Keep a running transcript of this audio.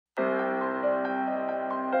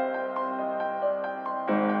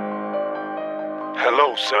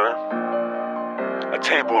Hello, sir. A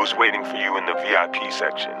table is waiting for you in the VIP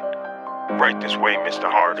section. Right this way, Mr.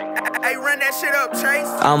 Harding. Hey, run that shit up, Chase.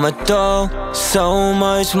 I'ma throw so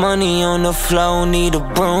much money on the floor. Need a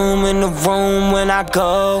broom in the room when I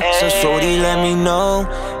go. So shorty, let me know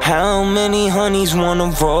how many honeys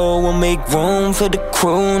wanna roll. We'll make room for the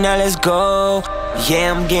crew, now let's go.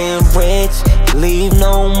 Yeah, I'm getting rich, leave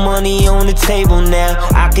no money on the table now.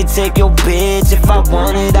 I could take your bitch if I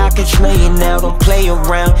wanted, I could slay it now. Don't play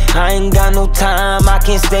around, I ain't got no time, I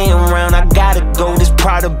can't stay around. I gotta go, this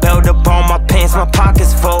Prada belt up on my pants, my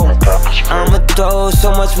pockets full. I'ma throw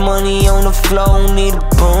so much money on the floor. Need a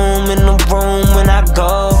broom in the room when I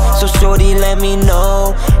go. So shorty, let me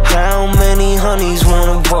know how many honeys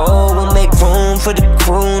wanna roll. We'll make room for the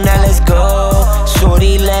crew, now let's go.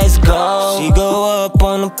 Shorty, let's go. She go up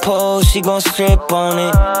on the pole, she gon' strip on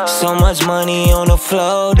it. So much money on the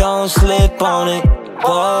floor, don't slip on it.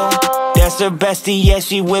 Whoa, that's her bestie, yeah,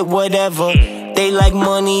 she with whatever. They like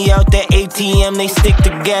money out the ATM, they stick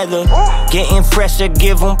together. Getting fresher,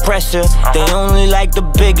 give them pressure. They only like the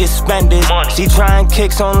biggest spenders. She trying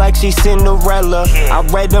kicks on like she's Cinderella. I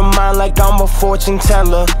read her mind like I'm a fortune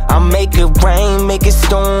teller. I make it rain, make it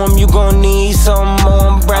storm. You gon' need some more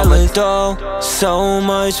umbrellas. Throw so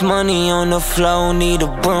much money on the floor. Need a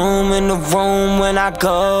broom in the room when I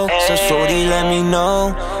go. So shorty, let me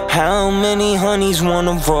know how many honeys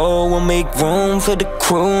wanna roll. We'll make room for the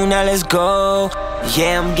crew, now let's go.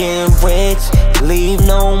 Yeah, I'm getting rich, leave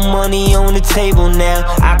no money on the table now.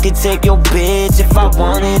 I could take your bitch if I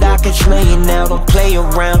wanted, I could slay it now. Don't play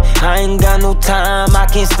around, I ain't got no time, I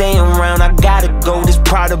can't stay around. I gotta go, this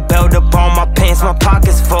Prada belt up on my pants, my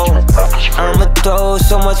pockets full. I'ma throw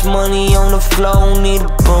so much money on the floor. Need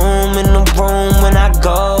a broom in the room when I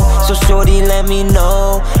go. So shorty, let me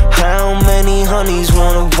know how many honeys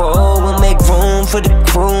wanna roll. We'll make room for the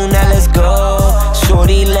crew, now let's go.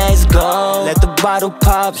 Shorty, let's go. Let the bottle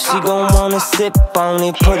pop, she gon' wanna sip on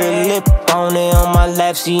it. Put her lip on it, on my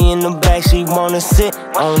lap, she in the back, she wanna sit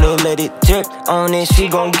on it. Let it drip on it, she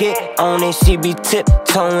gon' get on it. She be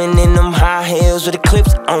tiptoeing in them high heels with the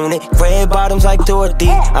clips on it. Red bottoms like Dorothy,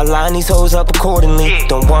 I line these hoes up accordingly.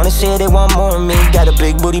 Don't wanna share, they want more of me. Got a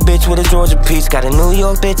big booty bitch with a Georgia piece. Got a New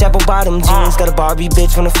York bitch, apple bottom jeans. Got a Barbie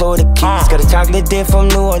bitch from the Florida Keys. Got a chocolate dip from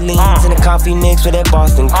New Orleans and a coffee mix with that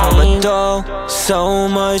Boston cream. Throw so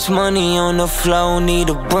much money on the floor. Need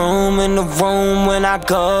a broom in the room when I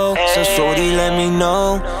go. So shorty, let me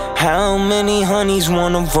know how many honeys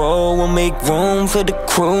wanna roll. We'll make room for the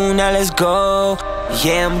crew, now let's go.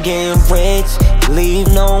 Yeah, I'm getting rich, leave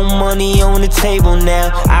no money on the table now.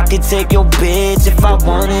 I could take your bitch if I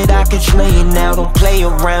wanted, I could slay it now. Don't play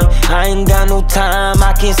around, I ain't got no time,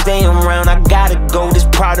 I can't stay around. I gotta go, this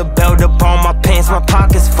Prada belt up on my pants, my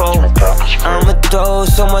pockets full. I'ma throw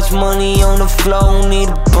so much money on the floor. Need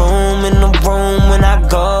a broom in the room when I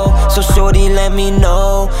go. So shorty, let me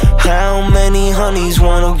know how many honeys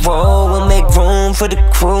wanna roll. We'll make room for the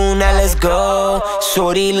crew, now let's go.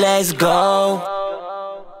 Shorty, let's go.